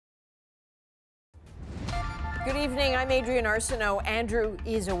Good evening, I'm Adrian Arsenault. Andrew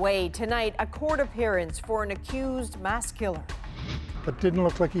is away. Tonight, a court appearance for an accused mass killer. It didn't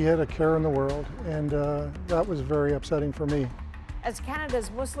look like he had a care in the world, and that was very upsetting for me. As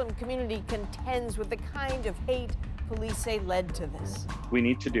Canada's Muslim community contends with the kind of hate police say led to this. We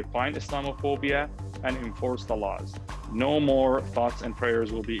need to define Islamophobia and enforce the laws. No more thoughts and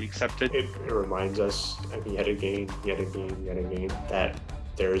prayers will be accepted. It reminds us yet again, that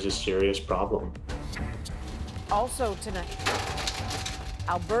there is a serious problem. Also tonight,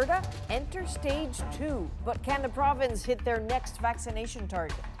 Alberta enters stage 2, but can the province hit their next vaccination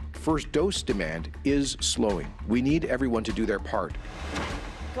target? First dose demand is slowing. We need everyone to do their part.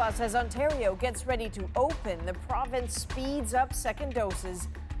 Plus, as Ontario gets ready to open, the province speeds up second doses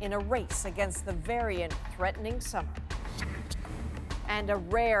in a race against the variant threatening summer. And a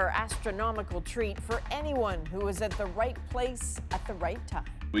rare astronomical treat for anyone who is at the right place at the right time.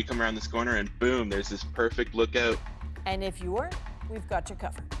 We come around this corner and boom, there's this perfect lookout. And if you weren't, we've got you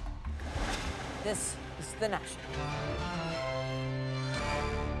covered. This is The National.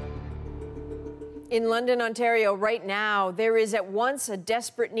 In London, Ontario, right now, there is at once a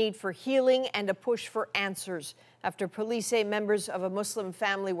desperate need for healing and a push for answers after police say members of a Muslim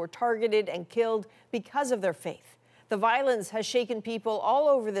family were targeted and killed because of their faith. The violence has shaken people all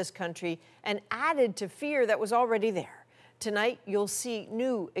over this country and added to fear that was already there. Tonight, you'll see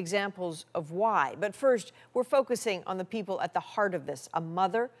new examples of why. But first, we're focusing on the people at the heart of this. A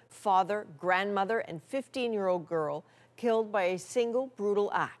mother, father, grandmother, and 15-year-old girl killed by a single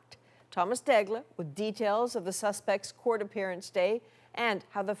brutal act. Thomas Degla with details of the suspect's court appearance day and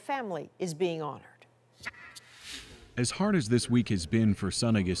how the family is being honored. As hard as this week has been for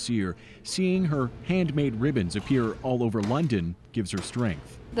Sana Yassir, seeing her handmade ribbons appear all over London gives her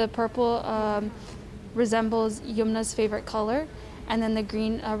strength. The purple resembles Yumna's favorite color, and then the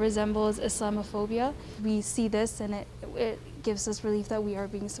green resembles Islamophobia. We see this and it gives us relief that we are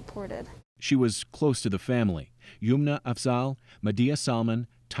being supported. She was close to the family. Yumna Afzal, Madia Salman,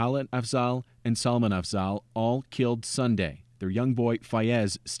 Talat Afzal, and Salman Afzal all killed Sunday. Their young boy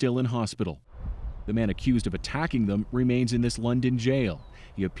Fayez still in hospital. The man accused of attacking them remains in this London jail.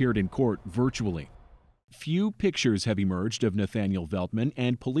 He appeared in court virtually. Few pictures have emerged of Nathaniel Veltman,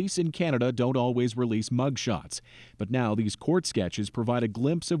 and police in Canada don't always release mugshots. But now these court sketches provide a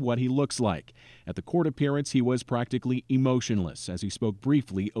glimpse of what he looks like. At the court appearance, he was practically emotionless as he spoke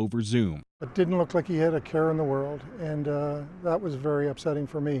briefly over Zoom. It didn't look like he had a care in the world, and that was very upsetting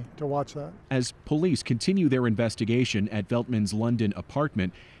for me to watch that. As police continue their investigation at Veltman's London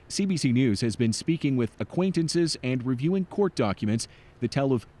apartment, CBC News has been speaking with acquaintances and reviewing court documents that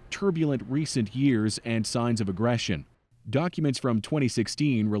tell of turbulent recent years and signs of aggression. Documents from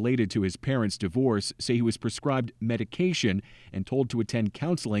 2016 related to his parents' divorce say he was prescribed medication and told to attend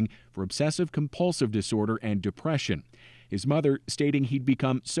counseling for obsessive-compulsive disorder and depression. His mother stating he'd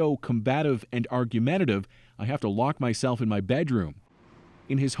become so combative and argumentative, "I have to lock myself in my bedroom."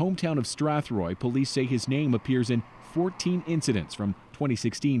 In his hometown of Strathroy, police say his name appears in 14 incidents from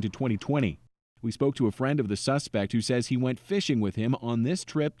 2016 to 2020. We spoke to a friend of the suspect who says he went fishing with him on this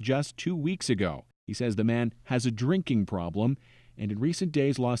trip just 2 weeks ago. He says the man has a drinking problem and in recent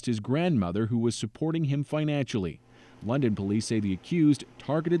days lost his grandmother who was supporting him financially. London police say the accused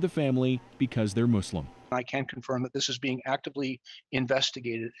targeted the family because they're Muslim. I can confirm that this is being actively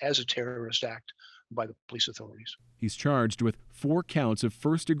investigated as a terrorist act by the police authorities. He's charged with 4 counts of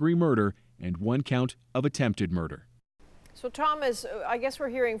first-degree murder and 1 count of attempted murder. So, Thomas, I guess we're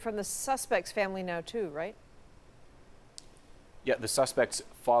hearing from the suspect's family now too, right? Yeah, the suspect's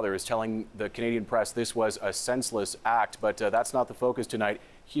father is telling the Canadian press this was a senseless act, but that's not the focus tonight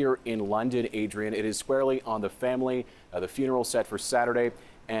here in London, Adrian. It is squarely on the family, the funeral set for Saturday,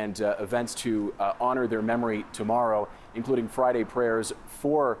 and events to honor their memory tomorrow, including Friday prayers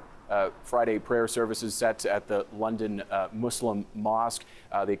for Friday prayer services set at the London Muslim Mosque.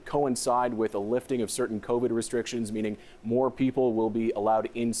 They coincide with a lifting of certain COVID restrictions, meaning more people will be allowed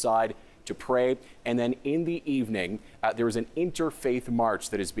inside to pray. And then in the evening, there is an interfaith march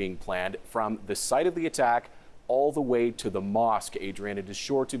that is being planned from the site of the attack all the way to the mosque, Adrian. It is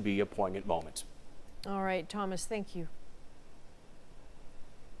sure to be a poignant moment. All right, Thomas, thank you.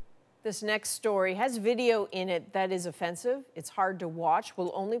 This next story has video in it that is offensive. It's hard to watch.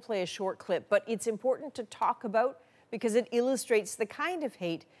 We'll only play a short clip, but it's important to talk about because it illustrates the kind of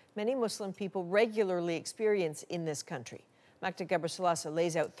hate many Muslim people regularly experience in this country. Magda Gabrisalasa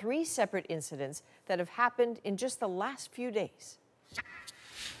lays out 3 separate incidents that have happened in just the last few days.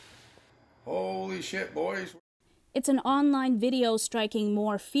 Holy shit, boys. It's an online video striking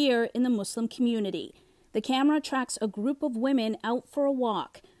more fear in the Muslim community. The camera tracks a group of women out for a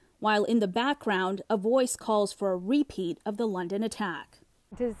walk. while in the background, a voice calls for a repeat of the London attack.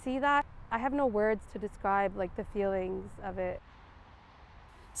 To see that, I have no words to describe the feelings of it.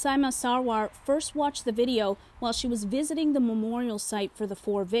 Saima Sarwar first watched the video while she was visiting the memorial site for the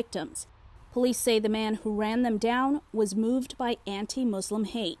 4 victims. Police say the man who ran them down was moved by anti-Muslim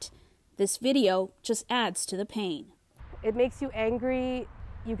hate. This video just adds to the pain. It makes you angry,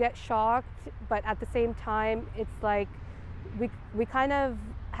 you get shocked, but at the same time, it's like we kind of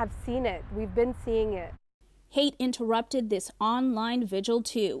have seen it. We've been seeing it. Hate interrupted this online vigil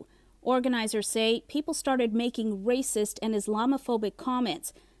too. Organizers say people started making racist and Islamophobic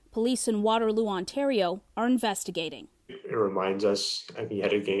comments. Police in Waterloo, Ontario are investigating. It reminds us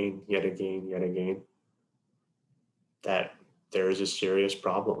yet again, that there is a serious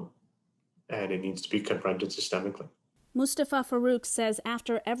problem and it needs to be confronted systemically. Mustafa Farouk says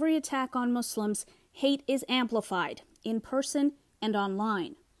after every attack on Muslims, hate is amplified in person and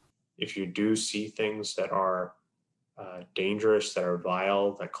online. If you do see things that are dangerous, that are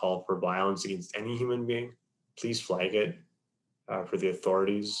vile, that call for violence against any human being, please flag it for the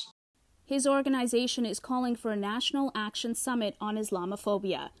authorities. His organization is calling for a national action summit on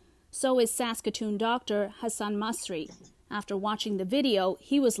Islamophobia. So is Saskatoon doctor Hassan Masri. After watching the video,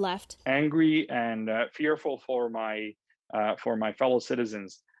 he was left angry and fearful for my fellow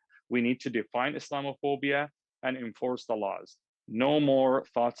citizens. We need to define Islamophobia and enforce the laws. No more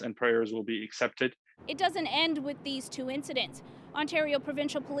thoughts and prayers will be accepted. It doesn't end with these 2 incidents. Ontario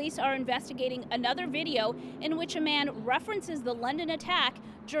Provincial Police are investigating another video in which a man references the London attack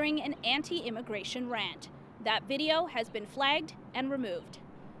during an anti-immigration rant. That video has been flagged and removed.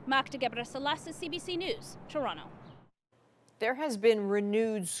 Magda Gebrselassie, CBC News, Toronto. There has been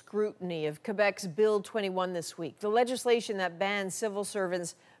renewed scrutiny of Quebec's Bill 21 this week, the legislation that bans civil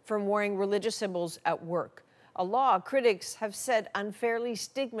servants from wearing religious symbols at work. A law critics have said unfairly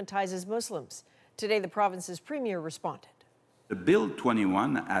stigmatizes Muslims. Today, the province's premier responded. The Bill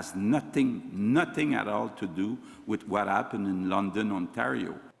 21 has nothing at all to do with what happened in London,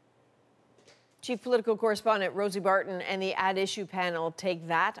 Ontario. Chief political correspondent Rosie Barton and the At Issue panel take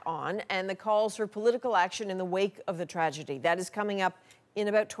that on, and the calls for political action in the wake of the tragedy. That is coming up in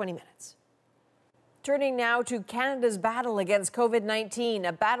about 20 minutes. Turning now to Canada's battle against COVID-19,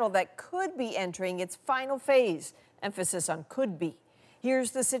 a battle that could be entering its final phase. Emphasis on could be.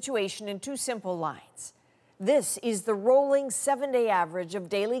 Here's the situation in 2 simple lines. This is the rolling 7-day average of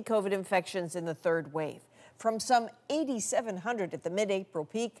daily COVID infections in the 3rd wave, from some 8,700 at the mid-April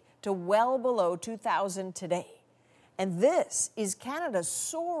peak to well below 2,000 today. And this is Canada's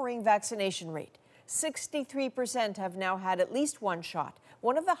soaring vaccination rate. 63% have now had at least 1 shot,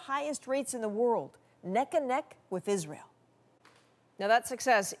 one of the highest rates in the world, neck and neck with Israel. Now, that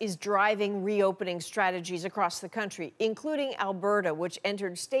success is driving reopening strategies across the country, including Alberta, which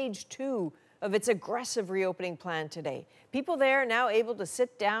entered stage 2 of its aggressive reopening plan today. People there are now able to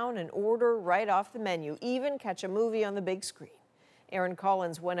sit down and order right off the menu, even catch a movie on the big screen. Aaron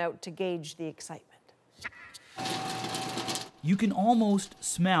Collins went out to gauge the excitement. You can almost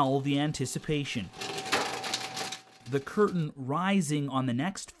smell the anticipation. The curtain rising on the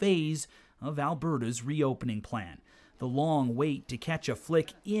next phase of Alberta's reopening plan. The long wait to catch a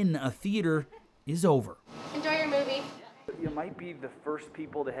flick in a theater is over. Enjoy your movie. You might be the first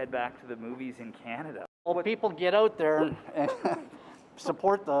people to head back to the movies in Canada. Well, but people get out there and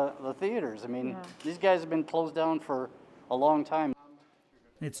support the theaters. I mean, these guys have been closed down for a long time.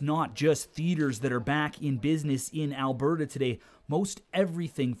 It's not just theaters that are back in business in Alberta today. Most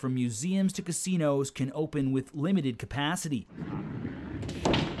everything from museums to casinos can open with limited capacity.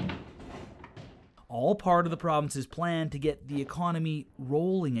 All part of the province's plan to get the economy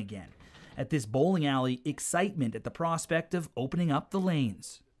rolling again. At this bowling alley, excitement at the prospect of opening up the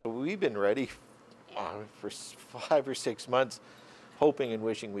lanes. We've been ready for 5 or 6 months, hoping and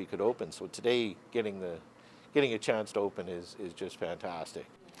wishing we could open. So today, getting a chance to open is just fantastic.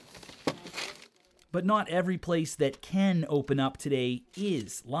 But not every place that can open up today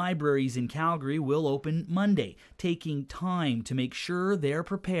is. Libraries in Calgary will open Monday, taking time to make sure they're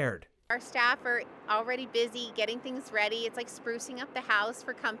prepared. Our staff are already busy getting things ready. It's like sprucing up the house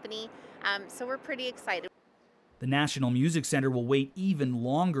for company, so we're pretty excited. The National Music Centre will wait even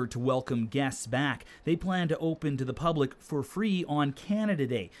longer to welcome guests back. They plan to open to the public for free on Canada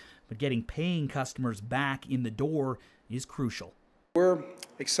Day, but getting paying customers back in the door is crucial. We're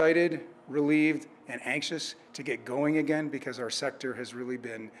excited, relieved, and anxious to get going again because our sector has really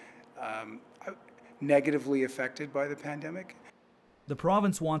been negatively affected by the pandemic. The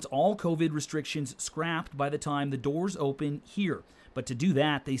province wants all COVID restrictions scrapped by the time the doors open here. But to do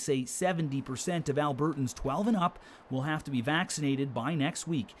that, they say 70% of Albertans 12 and up will have to be vaccinated by next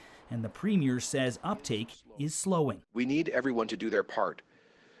week. And the Premier says uptake is slowing. We need everyone to do their part.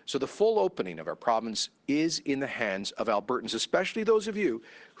 So the full opening of our province is in the hands of Albertans, especially those of you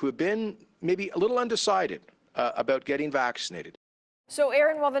who have been maybe a little undecided about getting vaccinated. So,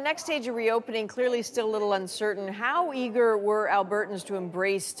 Aaron, while the next stage of reopening clearly still a little uncertain, how eager were Albertans to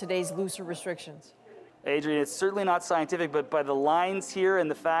embrace today's looser restrictions? Adrian, it's certainly not scientific, but by the lines here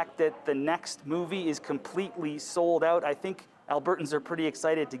and the fact that the next movie is completely sold out, I think Albertans are pretty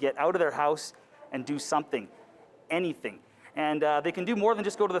excited to get out of their house and do something, anything. And they can do more than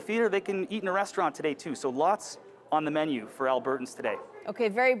just go to the theater. They can eat in a restaurant today, too. So lots on the menu for Albertans today. Okay,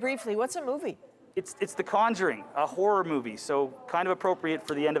 very briefly, what's a movie? It's The Conjuring, a horror movie, so kind of appropriate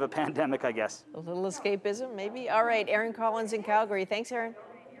for the end of a pandemic, I guess. A little escapism, maybe? All right, Aaron Collins in Calgary. Thanks, Aaron.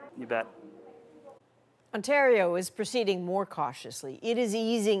 You bet. Ontario is proceeding more cautiously. It is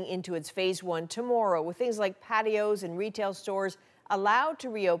easing into its phase 1 tomorrow, with things like patios and retail stores allowed to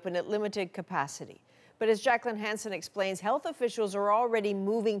reopen at limited capacity. But as Jacqueline Hansen explains, health officials are already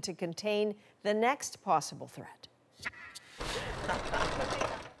moving to contain the next possible threat.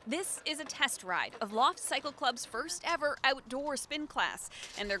 This is a test ride of Loft Cycle Club's first ever outdoor spin class,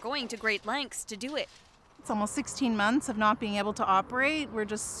 and they're going to great lengths to do it. It's almost 16 months of not being able to operate. We're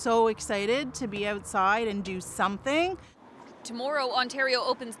just so excited to be outside and do something. Tomorrow, Ontario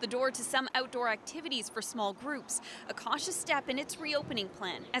opens the door to some outdoor activities for small groups, a cautious step in its reopening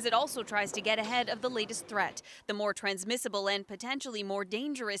plan, as it also tries to get ahead of the latest threat, the more transmissible and potentially more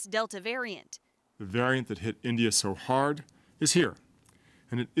dangerous Delta variant. The variant that hit India so hard is here,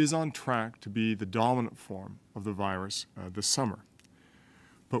 and it is on track to be the dominant form of the virus this summer.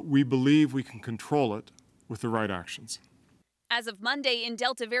 But we believe we can control it with the right actions. As of Monday, in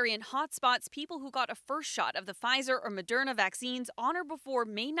Delta variant hotspots, people who got a first shot of the Pfizer or Moderna vaccines on or before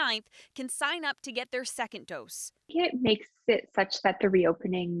May 9th can sign up to get their second dose. It makes it such that the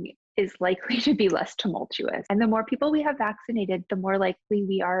reopening is likely to be less tumultuous. And the more people we have vaccinated, the more likely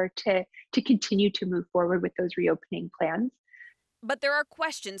we are to continue to move forward with those reopening plans. But there are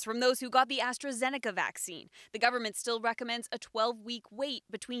questions from those who got the AstraZeneca vaccine. The government still recommends a 12-week wait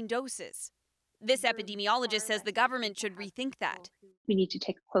between doses. This epidemiologist says the government should rethink that. We need to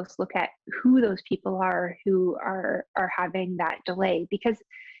take a close look at who those people are who are having that delay, because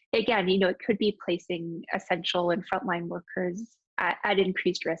again, it could be placing essential and frontline workers at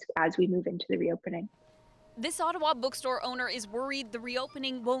increased risk as we move into the reopening. This Ottawa bookstore owner is worried the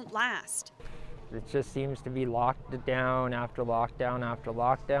reopening won't last. It just seems to be locked down after lockdown after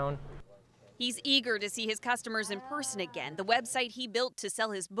lockdown. He's eager to see his customers in person again. The website he built to sell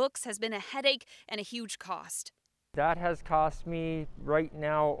his books has been a headache and a huge cost. That has cost me right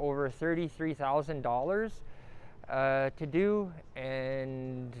now over $33,000 to do,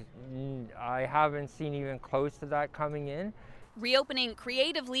 and I haven't seen even close to that coming in. Reopening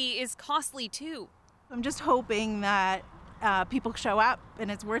creatively is costly too. I'm just hoping that people show up and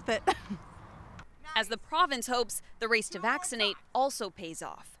it's worth it. As the province hopes, the race to vaccinate also pays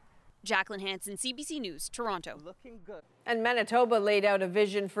off. Jacqueline Hansen, CBC News, Toronto. Looking good. And Manitoba laid out a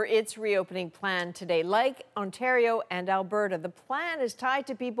vision for its reopening plan today. Like Ontario and Alberta, the plan is tied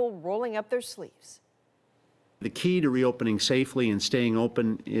to people rolling up their sleeves. The key to reopening safely and staying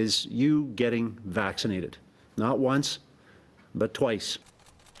open is you getting vaccinated. Not once, but twice.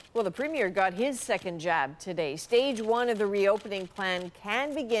 Well, the Premier got his second jab today. Stage 1 of the reopening plan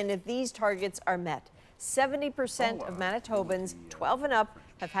can begin if these targets are met. 70% of Manitobans 12 and up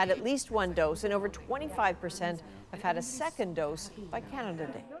have had at least one dose, and over 25% have had a second dose by Canada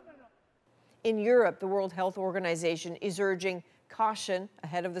Day. In Europe, the World Health Organization is urging caution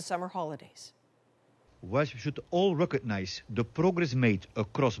ahead of the summer holidays. Whilst we should all recognize the progress made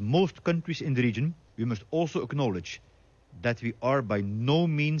across most countries in the region, we must also acknowledge that we are by no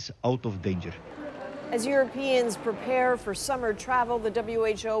means out of danger. As Europeans prepare for summer travel, the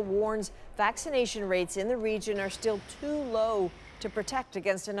WHO warns vaccination rates in the region are still too low to protect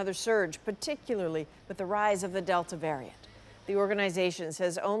against another surge, particularly with the rise of the Delta variant. The organization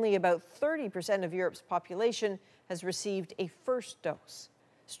says only about 30% of Europe's population has received a first dose.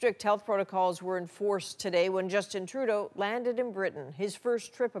 Strict health protocols were enforced today when Justin Trudeau landed in Britain, his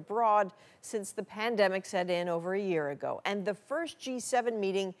first trip abroad since the pandemic set in over a year ago, and the first G7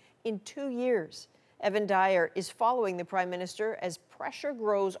 meeting in 2 years. Evan Dyer is following the Prime Minister as pressure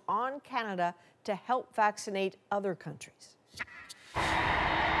grows on Canada to help vaccinate other countries.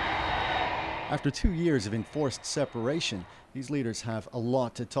 After 2 years of enforced separation, these leaders have a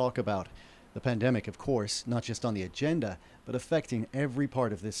lot to talk about. The pandemic, of course, not just on the agenda, but affecting every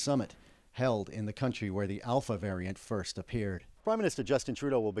part of this summit, held in the country where the Alpha variant first appeared. Prime Minister Justin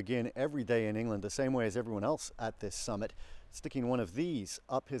Trudeau will begin every day in England the same way as everyone else at this summit, sticking one of these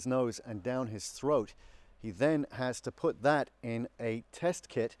up his nose and down his throat. He then has to put that in a test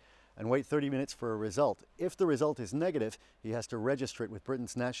kit and wait 30 minutes for a result. If the result is negative, he has to register it with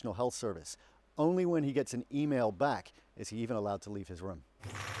Britain's National Health Service. Only when he gets an email back is he even allowed to leave his room.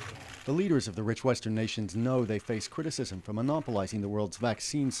 The leaders of the rich Western nations know they face criticism for monopolizing the world's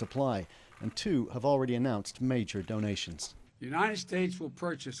vaccine supply, and two have already announced major donations. The United States will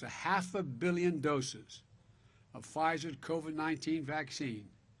purchase 500 million doses of Pfizer's COVID-19 vaccine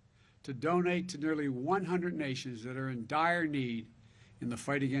to donate to nearly 100 nations that are in dire need in the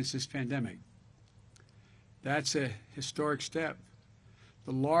fight against this pandemic. That's a historic step,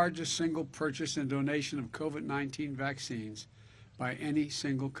 the largest single purchase and donation of COVID-19 vaccines by any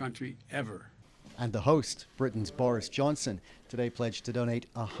single country ever. And the host, Britain's Boris Johnson, today pledged to donate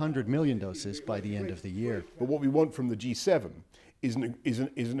 100 million doses by the end of the year. But what we want from the G7 is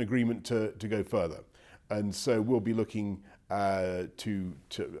an agreement to go further. And so we'll be looking and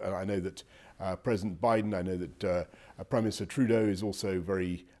I know that President Biden, I know that Prime Minister Trudeau is also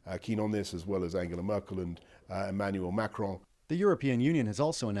very keen on this, as well as Angela Merkel and Emmanuel Macron. The European Union has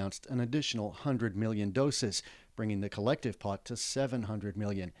also announced an additional 100 million doses, bringing the collective pot to 700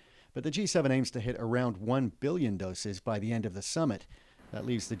 million. But the G7 aims to hit around 1 billion doses by the end of the summit. That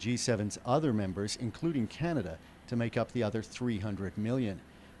leaves the G7's other members, including Canada, to make up the other 300 million.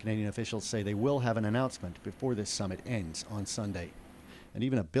 Canadian officials say they will have an announcement before this summit ends on Sunday. And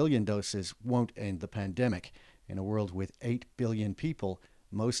even 1 billion doses won't end the pandemic in a world with 8 billion people,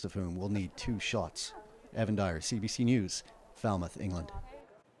 most of whom will need 2 shots. Evan Dyer, CBC News, Falmouth, England.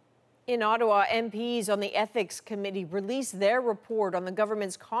 In Ottawa, MPs on the Ethics Committee released their report on the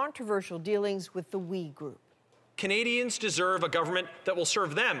government's controversial dealings with the We Group. Canadians deserve a government that will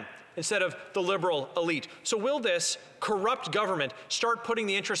serve them instead of the Liberal elite. So will this corrupt government start putting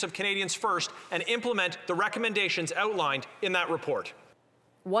the interests of Canadians first and implement the recommendations outlined in that report?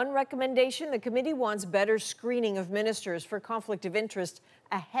 One recommendation, the committee wants better screening of ministers for conflict of interest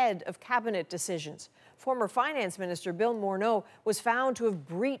ahead of cabinet decisions. Former Finance Minister Bill Morneau was found to have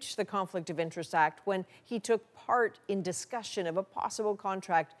breached the Conflict of Interest Act when he took part in discussion of a possible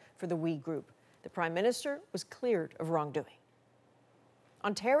contract for the We Group. The Prime Minister was cleared of wrongdoing.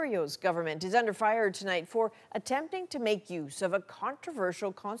 Ontario's government is under fire tonight for attempting to make use of a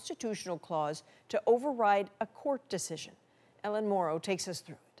controversial constitutional clause to override a court decision. Ellen Morrow takes us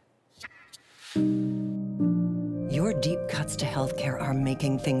through it. Your deep cuts to healthcare are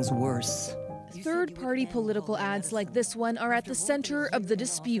making things worse. Third-party political ads like this one are at the center of the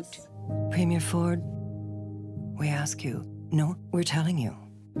dispute. Premier Ford, we ask you, no, we're telling you.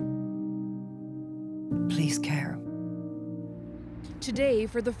 Please care. Today,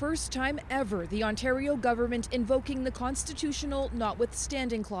 for the first time ever, the Ontario government invoking the constitutional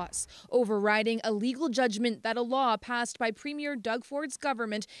notwithstanding clause, overriding a legal judgment that a law passed by Premier Doug Ford's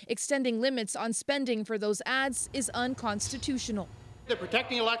government extending limits on spending for those ads is unconstitutional. The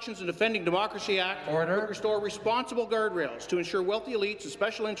Protecting Elections and Defending Democracy Act would restore responsible guardrails to ensure wealthy elites and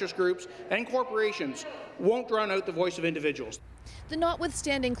special interest groups and corporations won't drown out the voice of individuals. The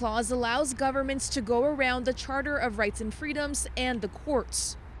notwithstanding clause allows governments to go around the Charter of Rights and Freedoms and the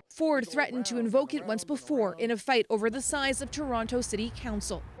courts. Ford threatened to invoke it once before in a fight over the size of Toronto City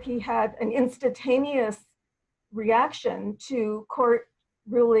Council. He had an instantaneous reaction to court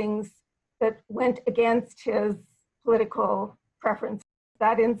rulings that went against his political preference.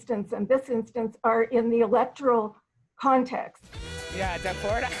 That instance and this instance are in the electoral context. Yeah, Doug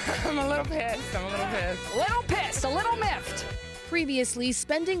Ford, I'm a little pissed. A little miffed. Previously,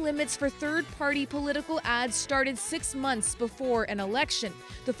 spending limits for third-party political ads started 6 months before an election.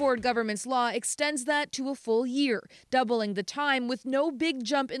 The Ford government's law extends that to a full year, doubling the time with no big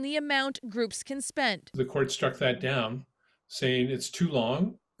jump in the amount groups can spend. The court struck that down, saying it's too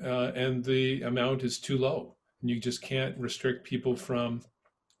long and the amount is too low. And you just can't restrict people from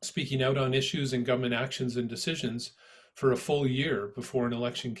speaking out on issues and government actions and decisions for a full year before an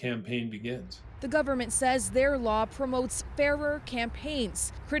election campaign begins. The government says their law promotes fairer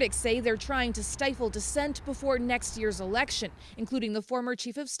campaigns. Critics say they're trying to stifle dissent before next year's election, including the former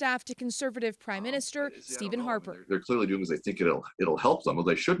Chief of Staff to Conservative Prime Minister Stephen Harper. They're clearly doing because they think it'll help them, well,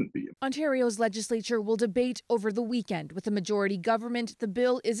 they shouldn't be. Ontario's legislature will debate over the weekend. With a majority government, the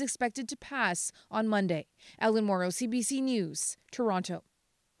bill is expected to pass on Monday. Ellen Morrow, CBC News, Toronto.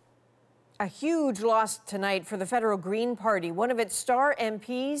 A huge loss tonight for the federal Green Party. One of its star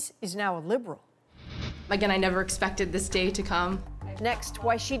MPs is now a Liberal. Again, I never expected this day to come. Next,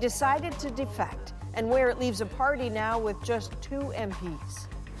 why she decided to defect and where it leaves a party now with just 2 MPs.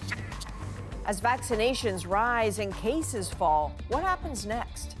 As vaccinations rise and cases fall, what happens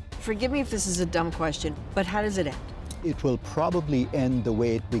next? Forgive me if this is a dumb question, but how does it end? It will probably end the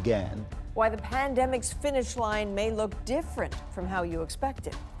way it began. Why the pandemic's finish line may look different from how you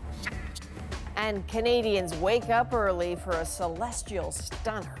expected. And Canadians wake up early for a celestial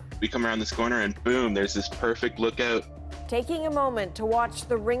stunner. We come around this corner and boom, there's this perfect lookout. Taking a moment to watch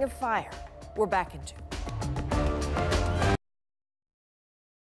the Ring of Fire. We're back in 2.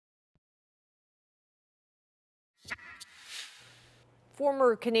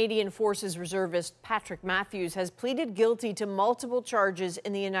 Former Canadian Forces reservist Patrick Matthews has pleaded guilty to multiple charges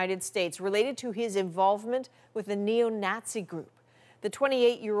in the United States related to his involvement with a neo-Nazi group. The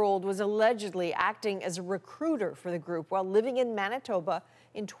 28-year-old was allegedly acting as a recruiter for the group while living in Manitoba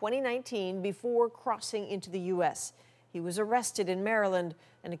in 2019 before crossing into the U.S. He was arrested in Maryland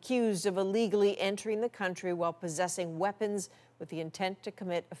and accused of illegally entering the country while possessing weapons with the intent to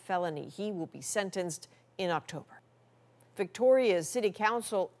commit a felony. He will be sentenced in October. Victoria's City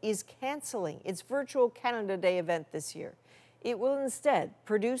Council is cancelling its virtual Canada Day event this year. It will instead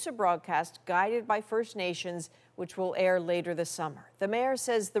produce a broadcast guided by First Nations, which will air later this summer. The mayor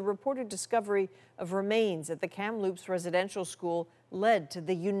says the reported discovery of remains at the Kamloops Residential School led to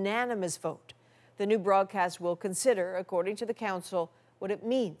the unanimous vote. The new broadcast will consider, according to the council, what it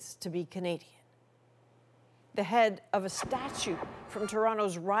means to be Canadian. The head of a statue from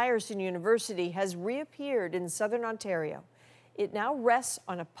Toronto's Ryerson University has reappeared in southern Ontario. It now rests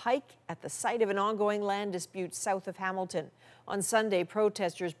on a pike at the site of an ongoing land dispute south of Hamilton. On Sunday,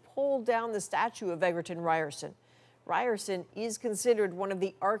 protesters pulled down the statue of Egerton Ryerson. Ryerson is considered one of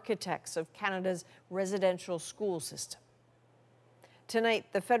the architects of Canada's residential school system. Tonight,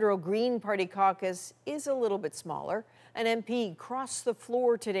 the federal Green Party caucus is a little bit smaller. An MP crossed the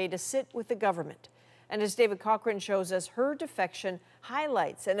floor today to sit with the government. And as David Cochrane shows us, her defection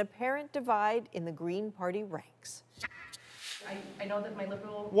highlights an apparent divide in the Green Party ranks. I know that my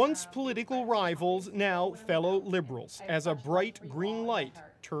Liberal... Once political rivals, now fellow Liberals, as a bright green light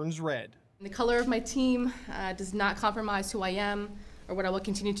turns red. The color of my team does not compromise who I am or what I will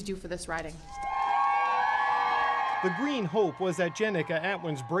continue to do for this riding. The green hope was that Jenica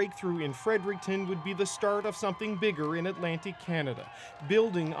Atwin's breakthrough in Fredericton would be the start of something bigger in Atlantic Canada,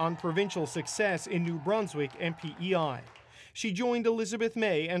 building on provincial success in New Brunswick and PEI. She joined Elizabeth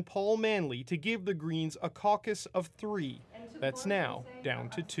May and Paul Manley to give the Greens a caucus of 3. That's now down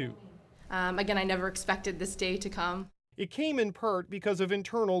to 2. Again, I never expected this day to come. It came in part because of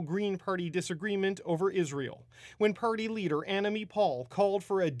internal Green Party disagreement over Israel. When party leader Annamie Paul called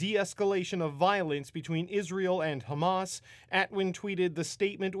for a de-escalation of violence between Israel and Hamas, Atwin tweeted the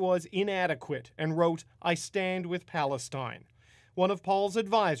statement was inadequate and wrote, "I stand with Palestine." One of Paul's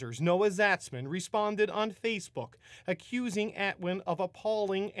advisors, Noah Zatzman, responded on Facebook, accusing Atwin of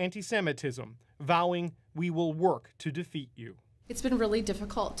appalling anti-Semitism, vowing, "We will work to defeat you." It's been really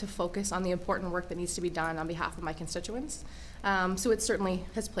difficult to focus on the important work that needs to be done on behalf of my constituents, so it certainly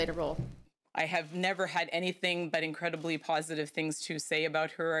has played a role. I have never had anything but incredibly positive things to say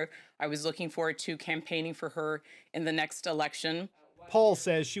about her. I was looking forward to campaigning for her in the next election. Paul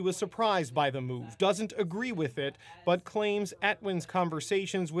says she was surprised by the move, doesn't agree with it, but claims Atwin's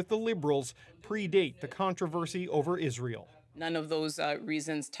conversations with the Liberals predate the controversy over Israel. None of those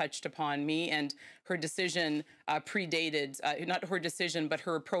reasons touched upon me, and her decision predated, not her decision, but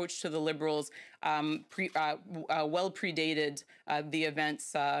her approach to the Liberals well predated the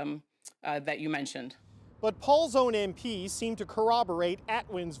events that you mentioned. But Paul's own MPs seem to corroborate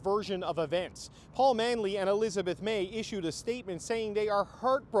Atwin's version of events. Paul Manley and Elizabeth May issued a statement saying they are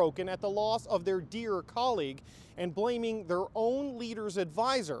heartbroken at the loss of their dear colleague and blaming their own leader's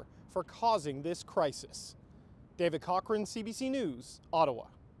advisor for causing this crisis. David Cochrane, CBC News, Ottawa.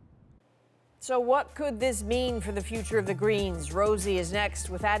 So what could this mean for the future of the Greens? Rosie is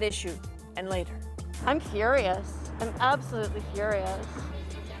next with that issue and later. I'm furious. I'm absolutely furious.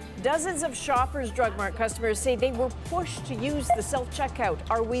 Dozens of Shoppers Drug Mart customers say they were pushed to use the self-checkout.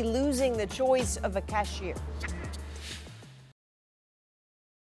 Are we losing the choice of a cashier?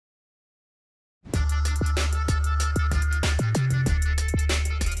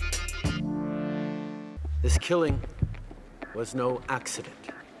 This killing was no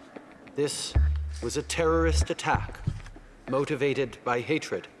accident. This was a terrorist attack motivated by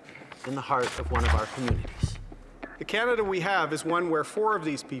hatred in the heart of one of our communities. The Canada we have is one where 4 of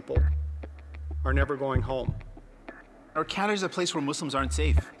these people are never going home. Our Canada is a place where Muslims aren't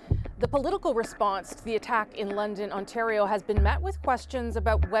safe. The political response to the attack in London, Ontario, has been met with questions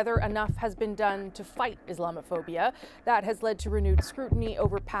about whether enough has been done to fight Islamophobia. That has led to renewed scrutiny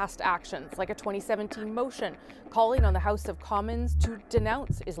over past actions, like a 2017 motion calling on the House of Commons to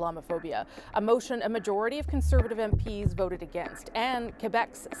denounce Islamophobia, a motion a majority of Conservative MPs voted against. And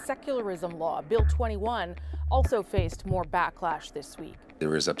Quebec's secularism law, Bill 21, also faced more backlash this week.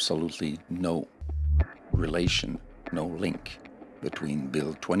 There is absolutely no relation, no link between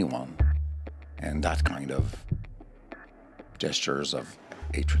Bill 21 and that kind of gestures of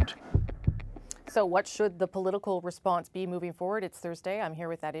hatred. So what should the political response be moving forward? It's Thursday. I'm here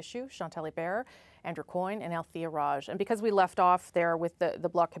with that issue. Chantal Hébert, Andrew Coyne, and Althea Raj. And because we left off there with the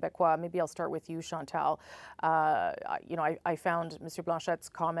Bloc Québécois, maybe I'll start with you, Chantal. I found Monsieur Blanchette's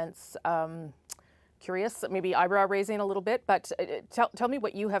comments curious, maybe eyebrow-raising a little bit, but tell me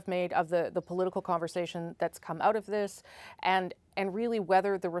what you have made of the political conversation that's come out of this, and really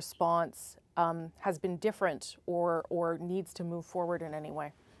whether the response has been different or needs to move forward in any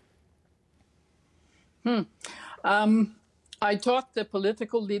way. I thought the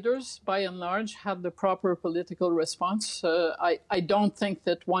political leaders, by and large, had the proper political response. I don't think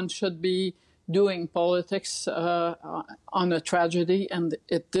that one should be doing politics on a tragedy, and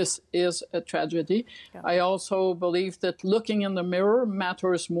this is a tragedy. Yeah. I also believe that looking in the mirror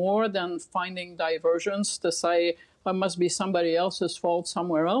matters more than finding diversions to say it must be somebody else's fault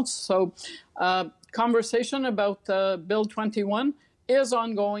somewhere else. So conversation about Bill 21 is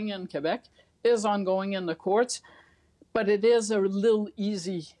ongoing in Quebec, is ongoing in the courts, but it is a little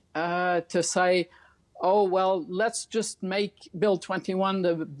easy to say, oh, well, let's just make Bill 21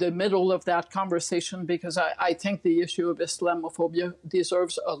 the middle of that conversation, because I think the issue of Islamophobia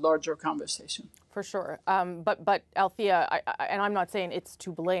deserves a larger conversation. For sure. But Althea, and I'm not saying it's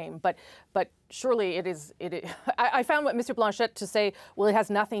to blame, but surely it is. I found what Mr. Blanchette to say, well, it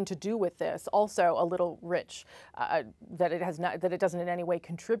has nothing to do with this, also a little rich, that it doesn't in any way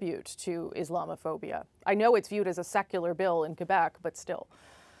contribute to Islamophobia. I know it's viewed as a secular bill in Quebec, but still.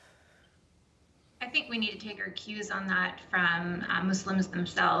 I think we need to take our cues on that from Muslims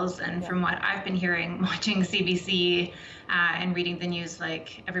themselves, and from what I've been hearing, watching CBC and reading the news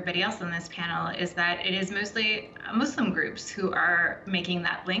like everybody else on this panel, is that it is mostly Muslim groups who are making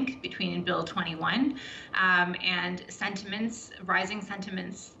that link between Bill 21 and sentiments, rising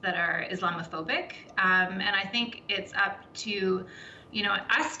sentiments that are Islamophobic. And I think it's up to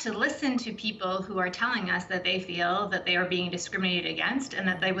us to listen to people who are telling us that they feel that they are being discriminated against and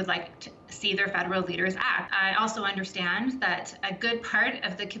that they would like to see their federal leaders act. I also understand that a good part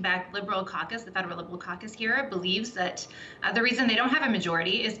of the Quebec Liberal Caucus, the federal Liberal Caucus here, believes that the reason they don't have a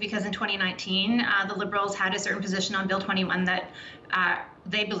majority is because in 2019, the Liberals had a certain position on Bill 21 that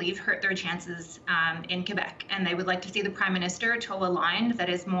they believe hurt their chances in Quebec. And they would like to see the Prime Minister toe a line that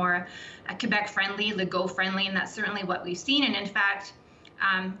is more Quebec-friendly, Legault-friendly, and that's certainly what we've seen. And in fact,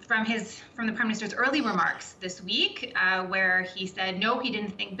 from the Prime Minister's early remarks this week, where he said, no, he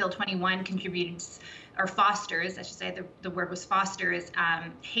didn't think Bill 21 contributes or fosters, I should say the word was fosters,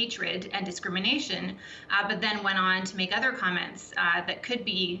 hatred and discrimination, but then went on to make other comments that could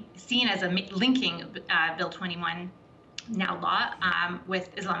be seen as linking Bill 21 now law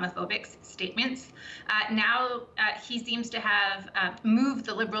with Islamophobic statements. Now he seems to have moved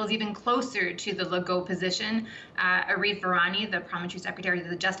the Liberals even closer to the Legault position. Arif Virani, the Parliamentary Secretary to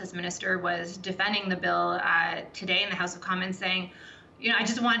the Justice Minister, was defending the bill today in the House of Commons, saying, I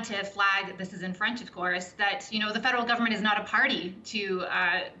just want to flag, this is in French, of course, that, the federal government is not a party to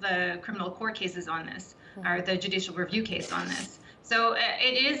the criminal court cases on this, or the judicial review case on this. So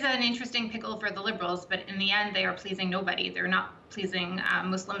it is an interesting pickle for the Liberals, but in the end, they are pleasing nobody. They're not pleasing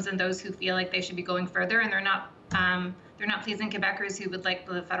Muslims and those who feel like they should be going further, and they're not pleasing Quebecers who would like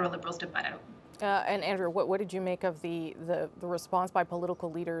the federal Liberals to butt out. And Andrew, what did you make of the response by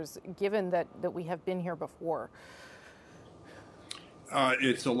political leaders, given that we have been here before?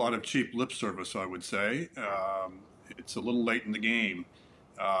 It's a lot of cheap lip service, I would say. It's a little late in the game.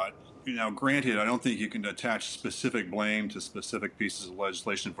 Granted, I don't think you can attach specific blame to specific pieces of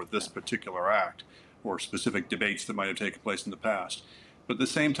legislation for this particular act or specific debates that might have taken place in the past. But at the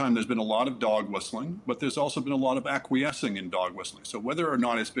same time, there's been a lot of dog whistling, but there's also been a lot of acquiescing in dog whistling. So whether or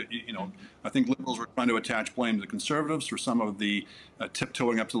not it's been, I think Liberals were trying to attach blame to the Conservatives for some of the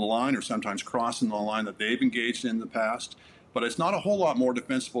tiptoeing up to the line or sometimes crossing the line that they've engaged in the past. But it's not a whole lot more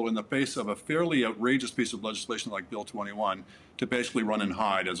defensible in the face of a fairly outrageous piece of legislation like Bill 21 to basically run and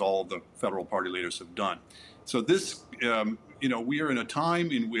hide, as all of the federal party leaders have done. So this, we are in a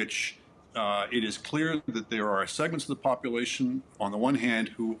time in which it is clear that there are segments of the population, on the one hand,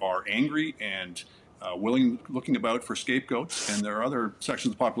 who are angry and looking about for scapegoats, and there are other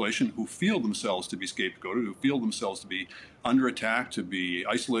sections of the population who feel themselves to be scapegoated, who feel themselves to be under attack, to be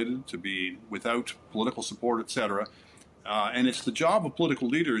isolated, to be without political support, etc. And it's the job of political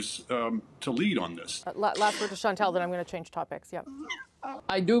leaders to lead on this. Last word to Chantal, then I'm going to change topics. Yep.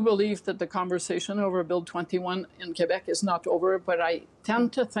 I do believe that the conversation over Bill 21 in Quebec is not over, but I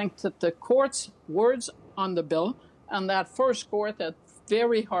tend to think that the court's words on the bill, and that first court had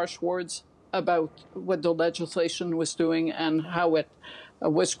very harsh words about what the legislation was doing and how it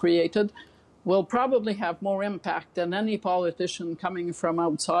was created, will probably have more impact than any politician coming from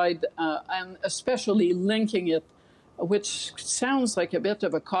outside, and especially linking it, which sounds like a bit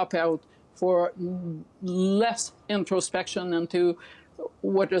of a cop-out for less introspection into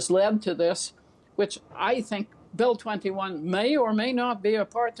what has led to this, which I think Bill 21 may or may not be a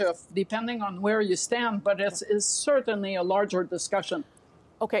part of, depending on where you stand, but it's certainly a larger discussion.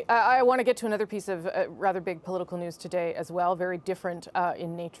 Okay, I want to get to another piece of rather big political news today as well, very different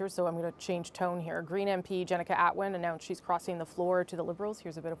in nature, so I'm going to change tone here. Green MP Jenica Atwin announced she's crossing the floor to the Liberals.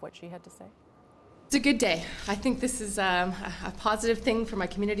 Here's a bit of what she had to say. It's a good day. I think this is a positive thing for my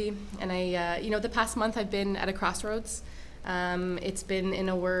community, and you know, the past month I've been at a crossroads. It's been, in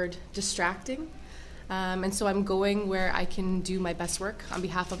a word, distracting, and so I'm going where I can do my best work on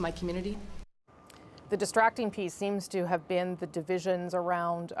behalf of my community. The distracting piece seems to have been the divisions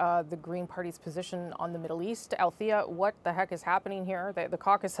around the Green Party's position on the Middle East. Althea, what the heck is happening here? The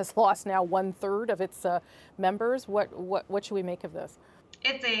caucus has lost now 1/3 of its members. What should we make of this?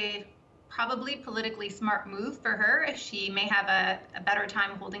 It's a probably politically smart move for her. She may have a better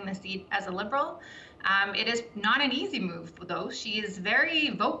time holding the seat as a Liberal. It is not an easy move, though. She is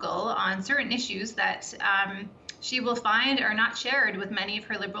very vocal on certain issues that she will find are not shared with many of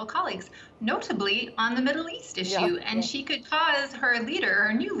her Liberal colleagues, notably on the Middle East issue. And she could cause her leader,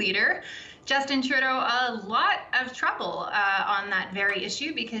 her new leader, Justin Trudeau, a lot of trouble on that very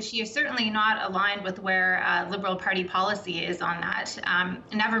issue, because she is certainly not aligned with where Liberal Party policy is on that.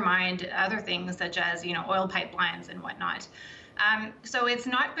 Never mind other things such as, you know, oil pipelines and whatnot. So it's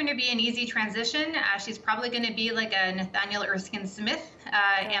not going to be an easy transition. She's probably going to be like a Nathaniel Erskine-Smith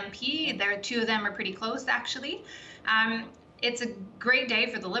MP. Two of them are pretty close, actually. It's a great day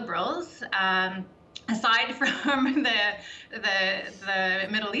for the Liberals, aside from the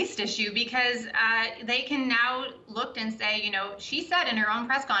Middle East issue, because they can now look and say, you know, she said in her own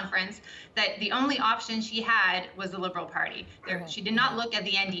press conference that the only option she had was the Liberal Party. She did not look at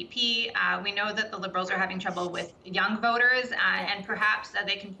the NDP. We know that the Liberals are having trouble with young voters, and perhaps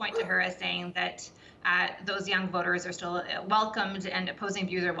they can point to her as saying that those young voters are still welcomed, and opposing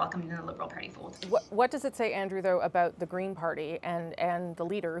views are welcomed in the Liberal Party fold. What does it say, Andrew, though, about the Green Party and the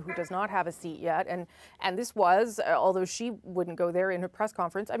leader who does not have a seat yet? And this was, although she wouldn't go there in her press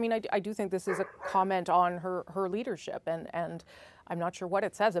conference, I mean, I do think this is a comment on her leadership, and I'm not sure what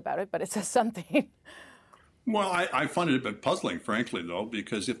it says about it, but it says something. Well, I find it a bit puzzling, frankly, though,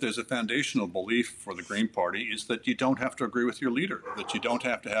 because if there's a foundational belief for the Green Party, is that you don't have to agree with your leader, that you don't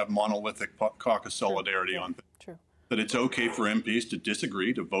have to have monolithic caucus solidarity on things. True. That it's okay for MPs to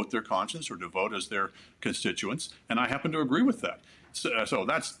disagree, to vote their conscience, or to vote as their constituents, and I happen to agree with that. So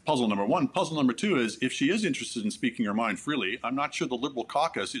that's puzzle number one. Puzzle number two is, if she is interested in speaking her mind freely, I'm not sure the Liberal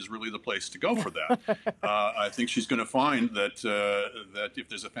caucus is really the place to go for that. I think she's going to find that that if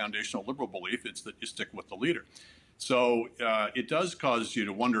there's a foundational Liberal belief, it's that you stick with the leader. So it does cause you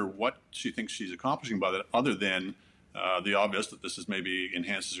to wonder what she thinks she's accomplishing by that, other than the obvious that this is maybe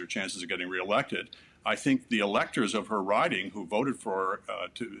enhances her chances of getting reelected. I think the electors of her riding who voted for her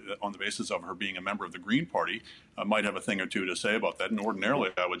on the basis of her being a member of the Green Party might have a thing or two to say about that. And ordinarily,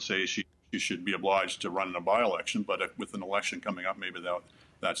 I would say she should be obliged to run in a by-election. But with an election coming up, maybe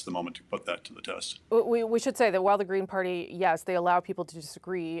that's the moment to put that to the test. We should say that while the Green Party, yes, they allow people to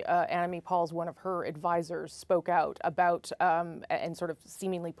disagree, Annamie Paul's, one of her advisors, spoke out about and sort of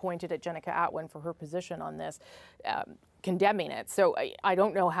seemingly pointed at Jenica Atwin for her position on this, condemning it. So I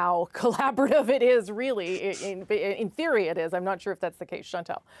don't know how collaborative it is, really. In theory, it is. I'm not sure if that's the case.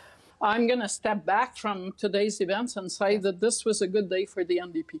 Chantal. I'm going to step back from today's events and say that this was a good day for the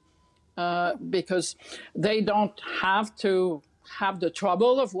NDP, because they don't have to have the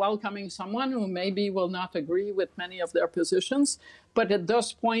trouble of welcoming someone who maybe will not agree with many of their positions, but it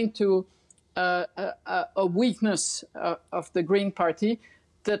does point to a weakness of the Green Party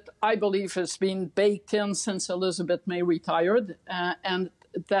that I believe has been baked in since Elizabeth May retired, and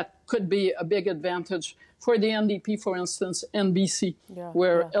that could be a big advantage for the NDP, for instance, in BC,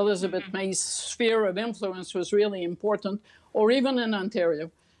 where Elizabeth May's sphere of influence was really important, or even in Ontario.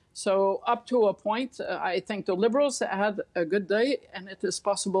 So up to a point, I think the Liberals had a good day, and it is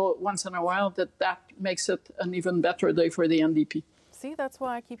possible once in a while that that makes it an even better day for the NDP. See, that's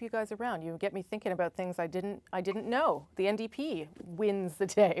why I keep you guys around. You get me thinking about things I didn't know. The NDP wins the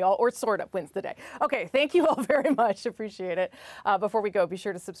day, or sort of wins the day. Okay, thank you all very much. Appreciate it. Before we go, be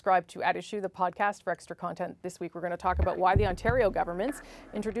sure to subscribe to At Issue, the podcast, for extra content. This week, we're going to talk about why the Ontario government's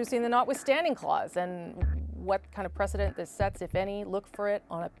introducing the notwithstanding clause and what kind of precedent this sets, if any. Look for it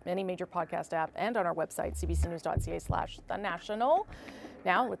on any major podcast app and on our website, cbcnews.ca/thenational.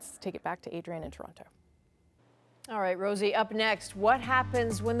 Now, let's take it back to Adrienne in Toronto. All right, Rosie, up next, what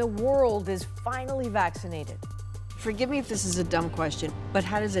happens when the world is finally vaccinated? Forgive me if this is a dumb question, but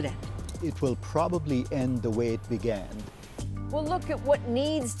how does it end? It will probably end the way it began. We'll look at what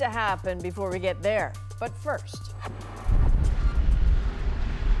needs to happen before we get there. But first,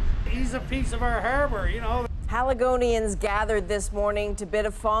 He's a piece of our harbor, you know. Haligonians gathered this morning to bid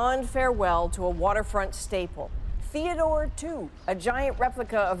a fond farewell to a waterfront staple. Theodore II, a giant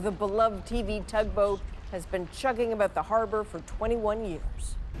replica of the beloved TV tugboat, has been chugging about the harbor for 21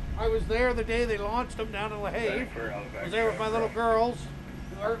 years. I was there the day they launched them down in LaHaye. I was there with my little girls,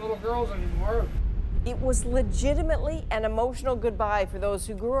 who aren't little girls anymore. It was legitimately an emotional goodbye for those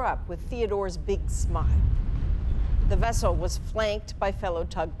who grew up with Theodore's big smile. The vessel was flanked by fellow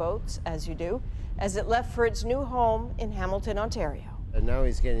tugboats, as you do, as it left for its new home in Hamilton, Ontario. And now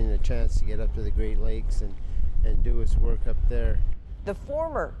he's getting the chance to get up to the Great Lakes and do his work up there. The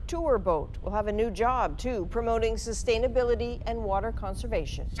former tour boat will have a new job, too, promoting sustainability and water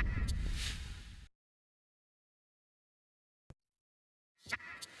conservation.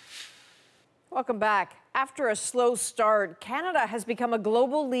 Welcome back. After a slow start, Canada has become a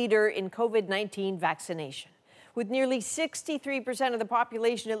global leader in COVID-19 vaccination. With nearly 63% of the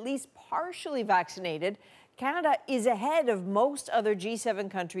population at least partially vaccinated, Canada is ahead of most other G7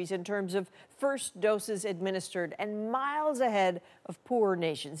 countries in terms of first doses administered and miles ahead of poorer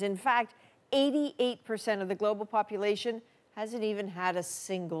nations. In fact, 88% of the global population hasn't even had a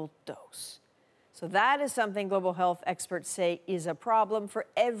single dose. So that is something global health experts say is a problem for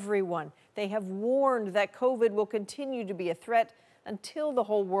everyone. They have warned that COVID will continue to be a threat until the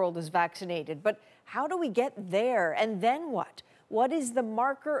whole world is vaccinated. But how do we get there? And then what? What is the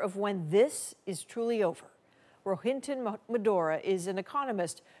marker of when this is truly over? Rohinton Medora is an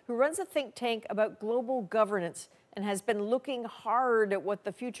economist who runs a think tank about global governance and has been looking hard at what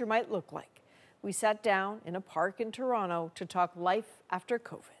the future might look like. We sat down in a park in Toronto to talk life after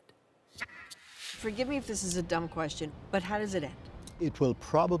COVID. Forgive me if this is a dumb question, but how does it end? It will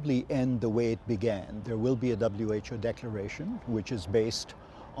probably end the way it began. There will be a WHO declaration, which is based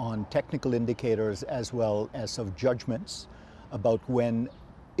on technical indicators as well as of judgments about when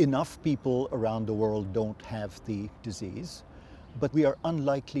enough people around the world don't have the disease. But we are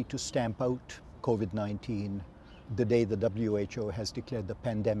unlikely to stamp out COVID-19 the day the WHO has declared the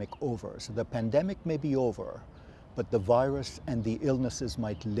pandemic over. So the pandemic may be over, but the virus and the illnesses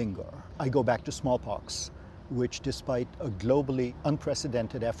might linger. I go back to smallpox, which despite a globally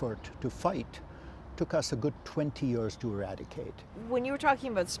unprecedented effort to fight, took us a good 20 years to eradicate. When you were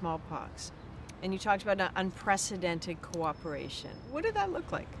talking about smallpox, and you talked about an unprecedented cooperation, what did that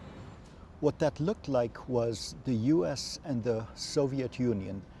look like? What that looked like was the US and the Soviet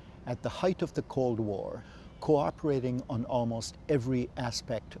Union at the height of the Cold War, cooperating on almost every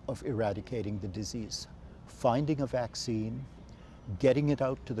aspect of eradicating the disease. Finding a vaccine, getting it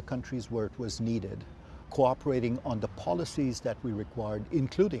out to the countries where it was needed, cooperating on the policies that we required,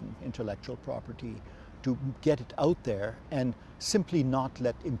 including intellectual property, to get it out there and simply not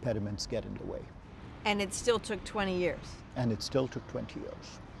let impediments get in the way. And it still took 20 years. And it still took 20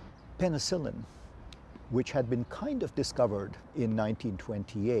 years. Penicillin, which had been kind of discovered in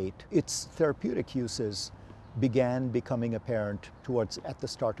 1928, its therapeutic uses began becoming apparent at the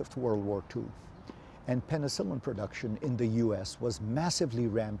start of World War II. And penicillin production in the US was massively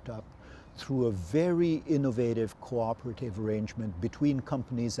ramped up through a very innovative cooperative arrangement between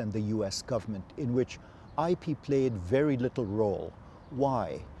companies and the US government, in which IP played very little role.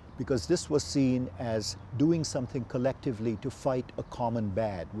 Why? Because this was seen as doing something collectively to fight a common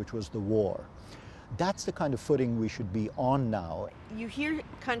bad, which was the war. That's the kind of footing we should be on now. You hear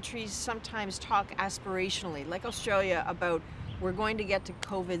countries sometimes talk aspirationally, like Australia, about we're going to get to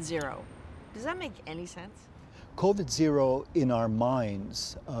COVID zero. Does that make any sense? COVID zero in our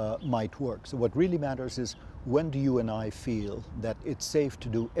minds might work. So what really matters is, when do you and I feel that it's safe to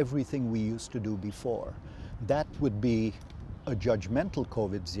do everything we used to do before? That would be a judgmental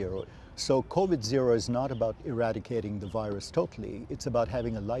COVID zero. So COVID zero is not about eradicating the virus totally. It's about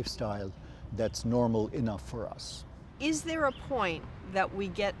having a lifestyle that's normal enough for us. Is there a point that we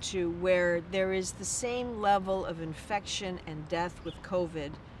get to where there is the same level of infection and death with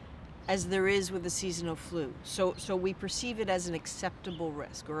COVID as there is with the seasonal flu? So we perceive it as an acceptable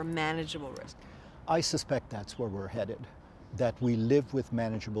risk or a manageable risk? I suspect that's where we're headed, that we live with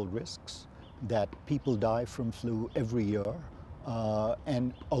manageable risks, that people die from flu every year,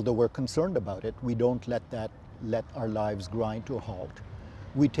 and although we're concerned about it, we don't let our lives grind to a halt.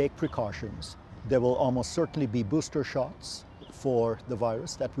 We take precautions. There will almost certainly be booster shots for the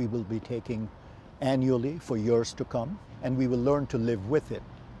virus that we will be taking annually for years to come, and we will learn to live with it.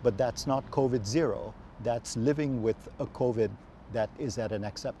 But that's not COVID zero. That's living with a COVID that is at an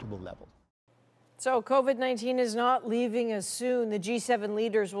acceptable level. So COVID-19 is not leaving us soon. The G7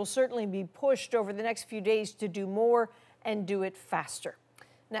 leaders will certainly be pushed over the next few days to do more and do it faster.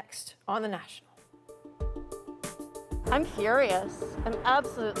 Next on The National. I'm furious. I'm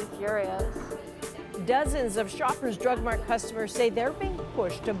absolutely furious. Dozens of Shoppers Drug Mart customers say they're being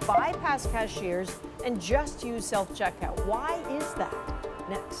pushed to bypass cashiers and just use self-checkout. Why is that?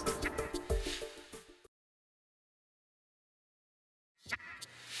 Next.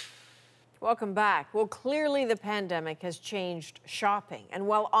 Welcome back. Well, clearly the pandemic has changed shopping. And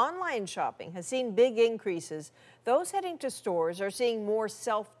while online shopping has seen big increases, those heading to stores are seeing more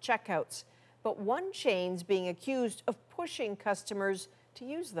self-checkouts. But one chain's being accused of pushing customers to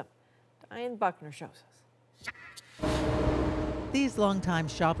use them. Diane Buckner shows us. These longtime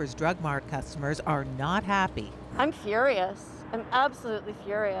Shoppers Drug Mart customers are not happy. I'm furious. I'm absolutely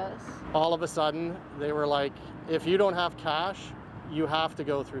furious. All of a sudden, they were like, if you don't have cash, you have to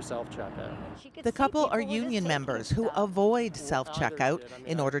go through self-checkout. The couple are union members who avoid self-checkout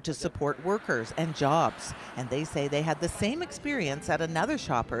in order to support workers and jobs. And they say they had the same experience at another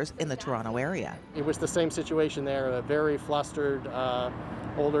Shoppers in the Toronto area. It was the same situation there, a very flustered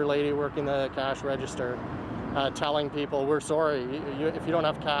older lady working the cash register telling people, we're sorry, if you don't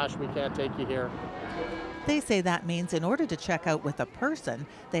have cash, we can't take you here. They say that means in order to check out with a person,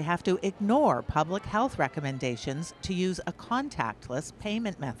 they have to ignore public health recommendations to use a contactless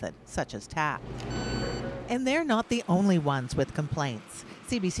payment method, such as tap. And they're not the only ones with complaints.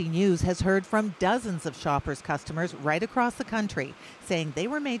 CBC News has heard from dozens of Shoppers customers right across the country saying they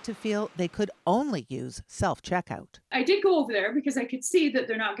were made to feel they could only use self-checkout. I did go over there because I could see that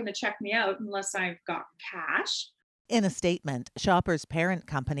they're not going to check me out unless I've got cash. In a statement, Shoppers' parent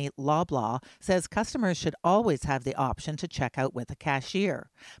company, Loblaw, says customers should always have the option to check out with a cashier,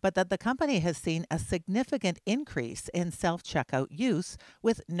 but that the company has seen a significant increase in self-checkout use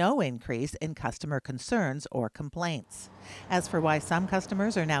with no increase in customer concerns or complaints. As for why some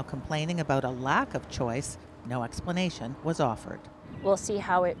customers are now complaining about a lack of choice, no explanation was offered. We'll see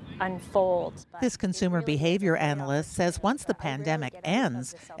how it unfolds. This consumer behavior analyst says once the pandemic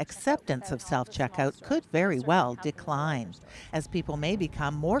ends, acceptance of self-checkout could very well decline, as people may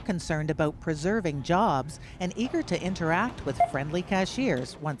become more concerned about preserving jobs and eager to interact with friendly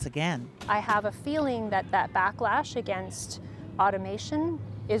cashiers once again. I have a feeling that backlash against automation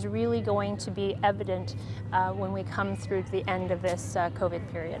is really going to be evident when we come through to the end of this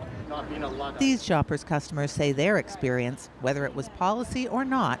COVID period. These Shoppers customers say their experience, whether it was policy or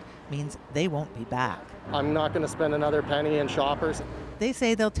not, means they won't be back. I'm not going to spend another penny in Shoppers. They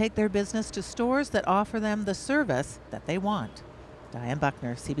say they'll take their business to stores that offer them the service that they want. Diane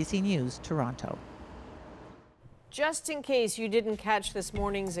Buckner, CBC News, Toronto. Just in case you didn't catch this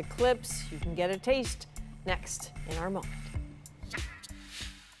morning's eclipse, you can get a taste next in our moment.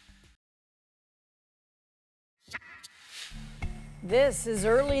 This is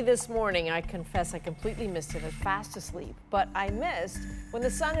early this morning. I confess I completely missed it. I was fast asleep. But I missed when the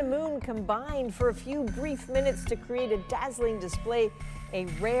sun and moon combined for a few brief minutes to create a dazzling display, a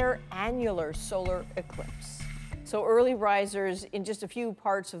rare annular solar eclipse. So early risers in just a few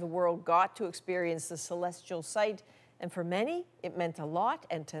parts of the world got to experience the celestial sight. And for many, it meant a lot.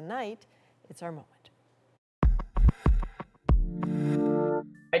 And tonight, it's our moment.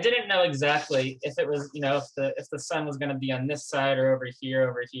 I didn't know exactly if it was, if the sun was going to be on this side or over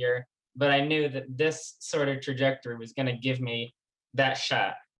here, but I knew that this sort of trajectory was going to give me that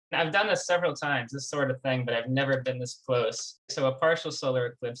shot. I've done this several times, this sort of thing, but I've never been this close. So a partial solar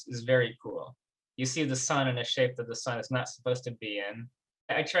eclipse is very cool. You see the sun in a shape that the sun is not supposed to be in.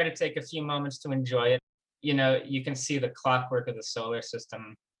 I try to take a few moments to enjoy it. You can see the clockwork of the solar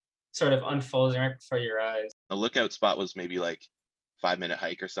system sort of unfolding right before your eyes. The lookout spot was maybe like 5-minute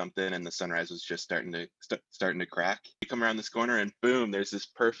hike or something, and the sunrise was just starting to crack. You come around this corner and boom, there's this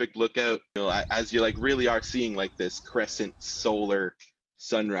perfect lookout. As you really are seeing this crescent solar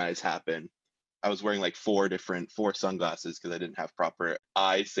sunrise happen. I was wearing four sunglasses because I didn't have proper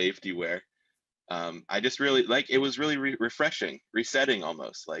eye safety wear. I just really like, it was really refreshing, resetting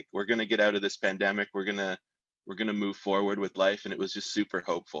almost. Like, we're gonna get out of this pandemic. We're gonna move forward with life, and it was just super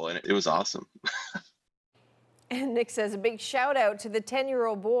hopeful, and it was awesome. And Nick says a big shout out to the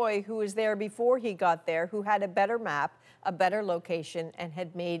 10-year-old boy who was there before he got there, who had a better map, a better location, and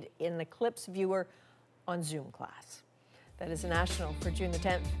had made an eclipse viewer on Zoom class. That is a national for June the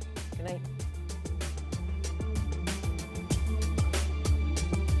 10th. Good night.